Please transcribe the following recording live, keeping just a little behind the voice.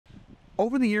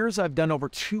Over the years, I've done over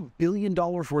 $2 billion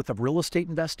worth of real estate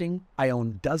investing. I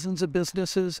own dozens of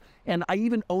businesses, and I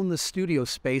even own the studio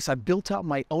space. I've built out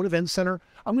my own event center.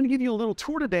 I'm going to give you a little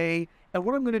tour today, and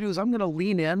what I'm going to do is I'm going to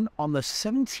lean in on the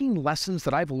 17 lessons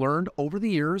that I've learned over the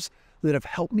years that have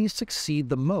helped me succeed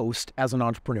the most as an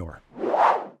entrepreneur.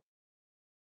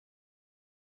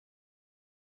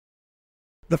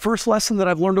 The first lesson that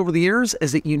I've learned over the years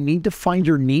is that you need to find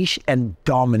your niche and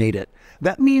dominate it.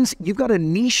 That means you've got to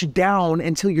niche down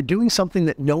until you're doing something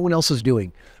that no one else is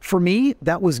doing. For me,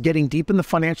 that was getting deep in the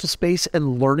financial space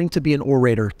and learning to be an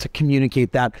orator, to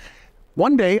communicate that.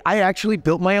 One day, I actually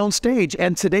built my own stage,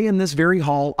 and today in this very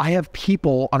hall, I have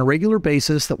people on a regular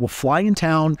basis that will fly in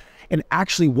town and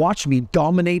actually watch me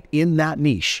dominate in that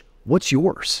niche. What's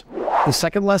yours? The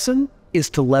second lesson is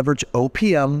to leverage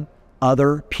OPM,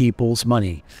 other people's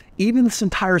money. Even this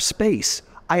entire space,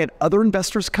 I had other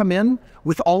investors come in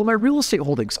with all of my real estate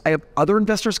holdings. I have other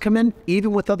investors come in,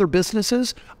 even with other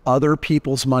businesses, other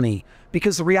people's money.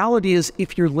 Because the reality is,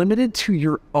 if you're limited to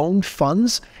your own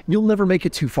funds, you'll never make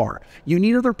it too far. You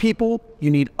need other people, you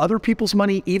need other people's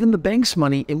money, even the bank's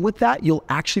money. And with that, you'll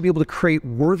actually be able to create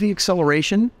worthy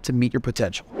acceleration to meet your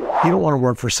potential. You don't want to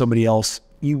work for somebody else.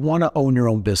 You want to own your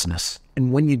own business.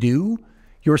 And when you do,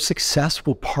 your success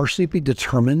will partially be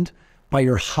determined by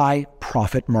your high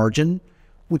profit margin,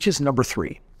 which is number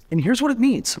 3. And here's what it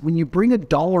means. When you bring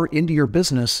 $1 into your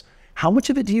business, how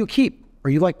much of it do you keep? Are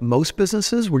you like most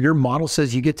businesses where your model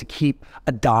says you get to keep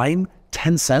a dime,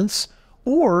 10 cents?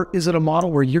 Or is it a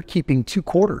model where you're keeping 2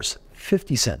 quarters,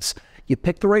 50 cents? You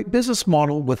pick the right business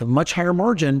model with a much higher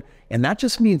margin, and that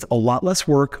just means a lot less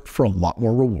work for a lot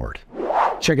more reward.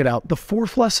 Check it out. The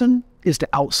fourth lesson is to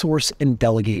outsource and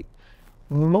delegate.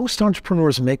 Most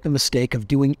entrepreneurs make the mistake of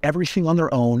doing everything on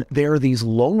their own. They're these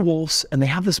lone wolves, and they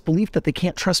have this belief that they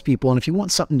can't trust people. And if you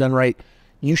want something done right,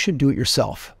 you should do it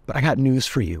yourself. But I got news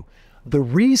for you. The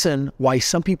reason why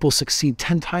some people succeed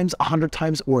 10 times, 100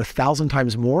 times, or 1,000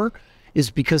 times more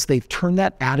is because they've turned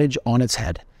that adage on its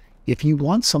head. If you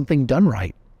want something done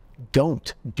right,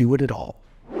 don't do it at all.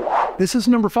 This is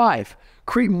number 5.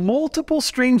 Create multiple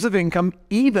streams of income,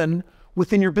 even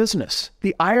within your business.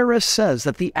 The IRS says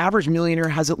that the average millionaire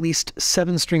has at least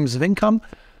 7 streams of income.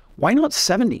 Why not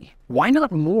 70? Why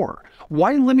not more?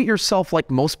 Why limit yourself,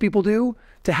 like most people do,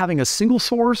 to having a single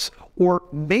source? Or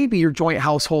maybe your joint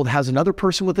household has another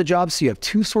person with a job, so you have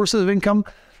 2 sources of income.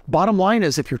 Bottom line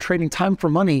is, if you're trading time for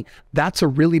money, that's a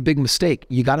really big mistake.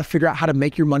 You got to figure out how to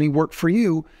make your money work for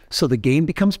you so the game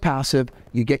becomes passive,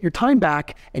 you get your time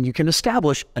back, and you can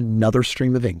establish another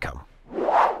stream of income.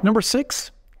 Number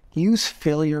 6, use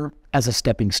failure as a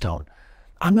stepping stone.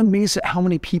 I'm amazed at how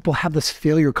many people have this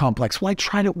failure complex. Well, I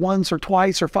tried it once or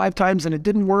twice or 5 times and it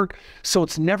didn't work, so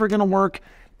it's never going to work.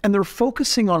 And they're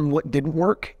focusing on what didn't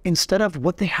work instead of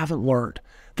what they haven't learned.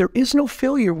 There is no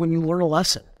failure when you learn a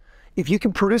lesson. If you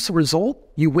can produce a result,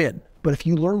 you win. But if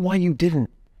you learn why you didn't,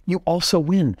 you also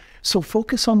win. So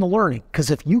focus on the learning,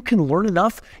 because if you can learn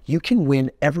enough, you can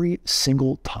win every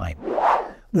single time.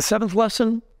 The 7th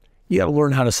lesson, you got to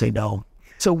learn how to say no.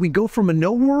 So we go from a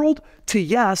no world to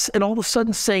yes, and all of a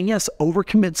sudden saying yes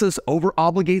overcommits us,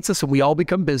 over-obligates us, and we all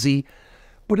become busy.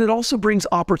 But it also brings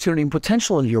opportunity and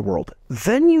potential into your world.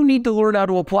 Then you need to learn how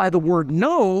to apply the word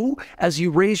no as you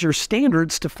raise your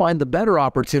standards to find the better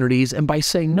opportunities. And by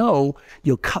saying no,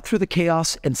 you'll cut through the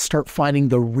chaos and start finding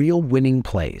the real winning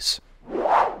plays.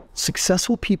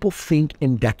 Successful people think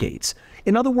in decades.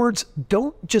 In other words,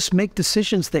 don't just make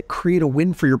decisions that create a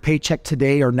win for your paycheck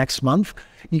today or next month.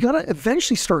 You got to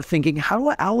eventually start thinking, how do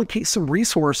I allocate some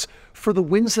resource for the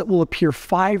wins that will appear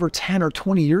 5 or 10 or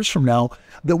 20 years from now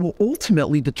that will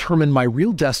ultimately determine my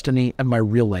real destiny and my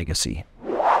real legacy?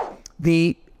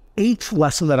 The 8th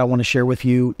lesson that I want to share with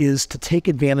you is to take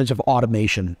advantage of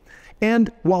automation.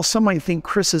 And while some might think,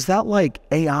 Kris, is that like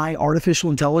AI,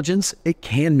 artificial intelligence? It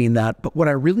can mean that. But what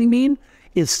I really mean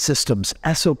is systems,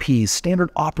 SOPs,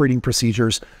 standard operating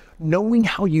procedures, knowing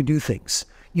how you do things.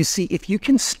 You see, if you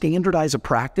can standardize a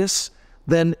practice,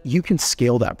 then you can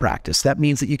scale that practice. That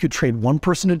means that you could train one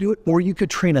person to do it, or you could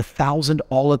train 1,000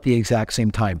 all at the exact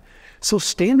same time. So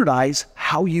standardize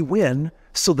how you win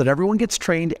so that everyone gets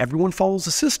trained, everyone follows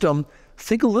the system.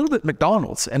 Think a little bit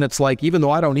McDonald's, and it's like, even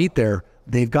though I don't eat there,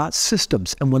 they've got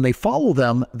systems, and when they follow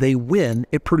them, they win.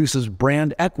 It produces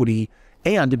brand equity,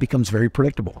 and it becomes very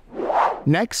predictable.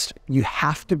 Next, you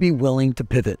have to be willing to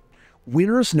pivot.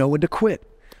 Winners know when to quit.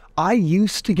 I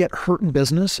used to get hurt in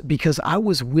business because I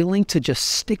was willing to just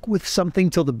stick with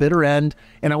something till the bitter end,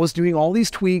 and I was doing all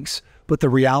these tweaks, but the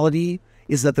reality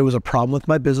is that there was a problem with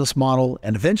my business model,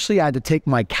 and eventually I had to take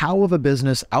my cow of a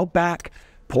business out back,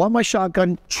 pull out my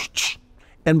shotgun,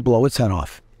 and blow its head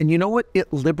off. And you know what?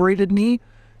 It liberated me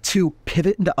to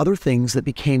pivot into other things that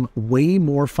became way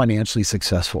more financially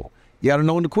successful. You got to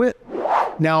know when to quit.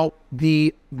 Now,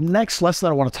 the next lesson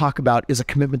that I want to talk about is a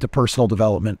commitment to personal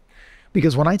development.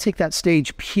 Because when I take that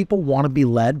stage, people want to be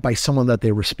led by someone that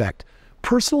they respect.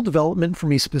 Personal development for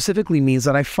me specifically means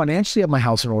that I financially have my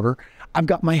house in order, I've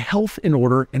got my health in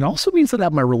order, and also means that I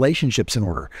have my relationships in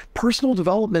order. Personal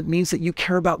development means that you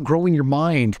care about growing your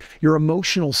mind, your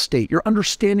emotional state, your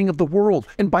understanding of the world.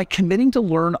 And by committing to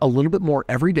learn a little bit more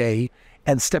every day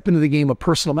and step into the game of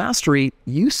personal mastery,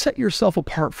 you set yourself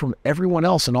apart from everyone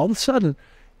else. And all of a sudden,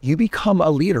 you become a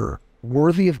leader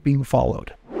worthy of being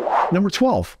followed. Number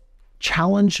 12.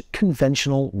 Challenge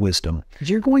conventional wisdom.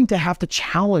 You're going to have to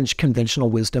challenge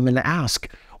conventional wisdom and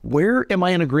ask, where am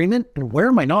I in agreement and where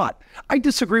am I not? I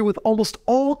disagree with almost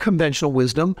all conventional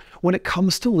wisdom when it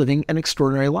comes to living an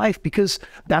extraordinary life, because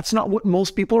that's not what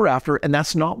most people are after and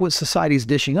that's not what society's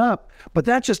dishing up, but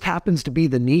that just happens to be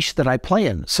the niche that I play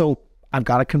in. So I've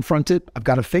got to confront it, I've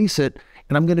got to face it,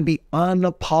 and I'm going to be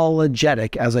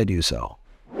unapologetic as I do so.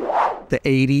 The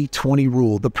 80-20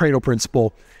 rule, the Pareto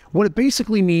principle. What it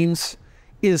basically means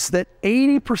is that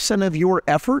 80% of your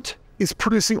effort is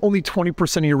producing only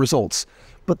 20% of your results.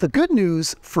 But the good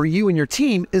news for you and your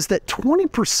team is that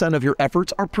 20% of your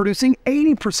efforts are producing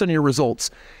 80% of your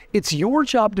results. It's your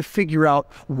job to figure out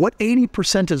what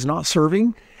 80% is not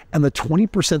serving and the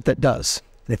 20% that does.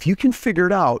 And if you can figure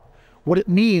it out, what it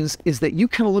means is that you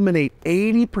can eliminate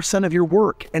 80% of your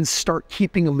work and start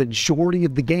keeping a majority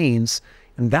of the gains.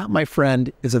 And that, my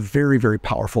friend, is a very, very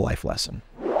powerful life lesson.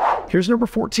 Here's number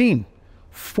 14,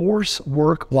 force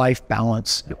work-life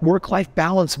balance. Work-life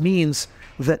balance means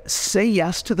that say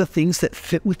yes to the things that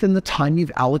fit within the time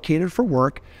you've allocated for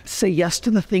work. Say yes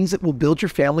to the things that will build your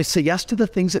family. Say yes to the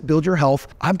things that build your health.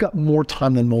 I've got more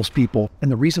time than most people. And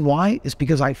the reason why is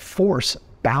because I force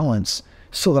balance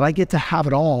so that I get to have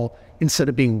it all instead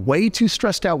of being way too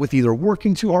stressed out with either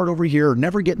working too hard over here or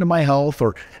never getting to my health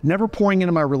or never pouring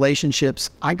into my relationships.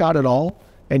 I got it all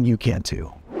and you can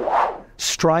too.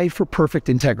 Strive for perfect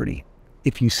integrity.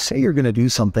 If you say you're going to do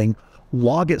something,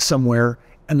 log it somewhere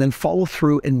and then follow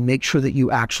through and make sure that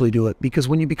you actually do it. Because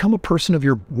when you become a person of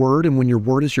your word and when your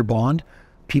word is your bond,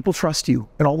 people trust you.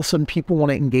 And all of a sudden people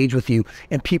want to engage with you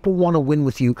and people want to win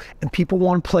with you and people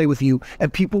want to play with you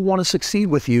and people want to succeed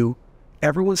with you.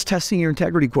 Everyone's testing your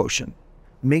integrity quotient.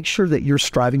 Make sure that you're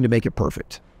striving to make it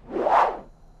perfect.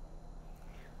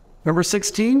 Number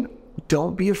 16,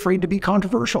 don't be afraid to be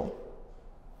controversial.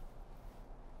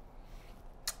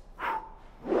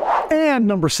 And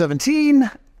number 17,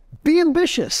 be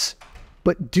ambitious,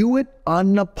 but do it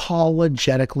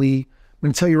unapologetically. I'm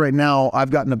going to tell you right now, I've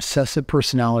got an obsessive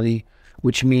personality,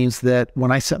 which means that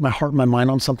when I set my heart and my mind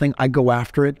on something, I go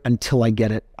after it until I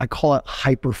get it. I call it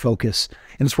hyper focus.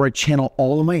 And it's where I channel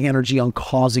all of my energy on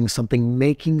causing something,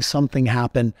 making something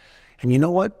happen. And you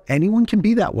know what? Anyone can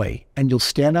be that way. And you'll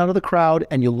stand out of the crowd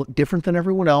and you'll look different than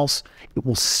everyone else. It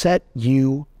will set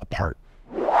you apart.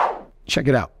 Check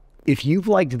it out. If you've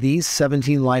liked these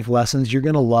 17 life lessons, you're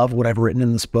going to love what I've written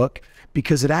in this book,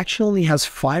 because it actually only has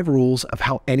 5 rules of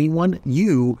how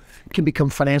you can become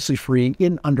financially free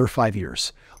in under 5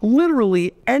 years.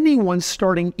 Literally anyone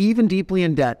starting even deeply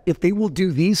in debt, if they will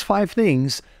do these 5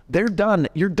 things, they're done.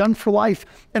 You're done for life.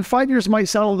 And 5 years might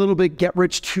sound a little bit get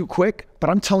rich too quick, but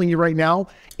I'm telling you right now,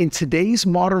 in today's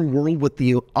modern world with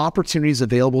the opportunities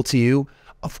available to you,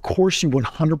 of course you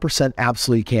 100%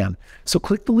 absolutely can. So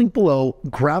click the link below,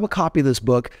 grab a copy of this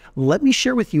book. Let me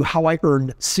share with you how I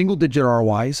earned single-digit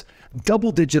ROIs,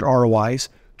 double-digit ROIs,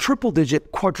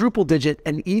 triple-digit, quadruple-digit,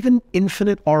 and even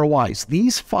infinite ROIs.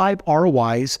 These 5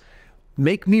 ROIs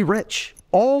make me rich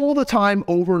all the time,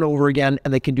 over and over again,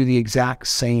 and they can do the exact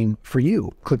same for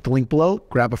you. Click the link below,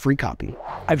 grab a free copy.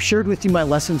 I've shared with you my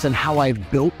lessons on how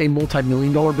I've built a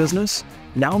multi-million-dollar business.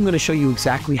 Now I'm going to show you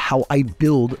exactly how I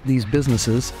build these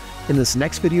businesses. In this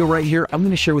next video right here, I'm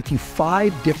going to share with you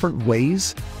 5 different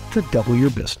ways to double your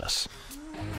business.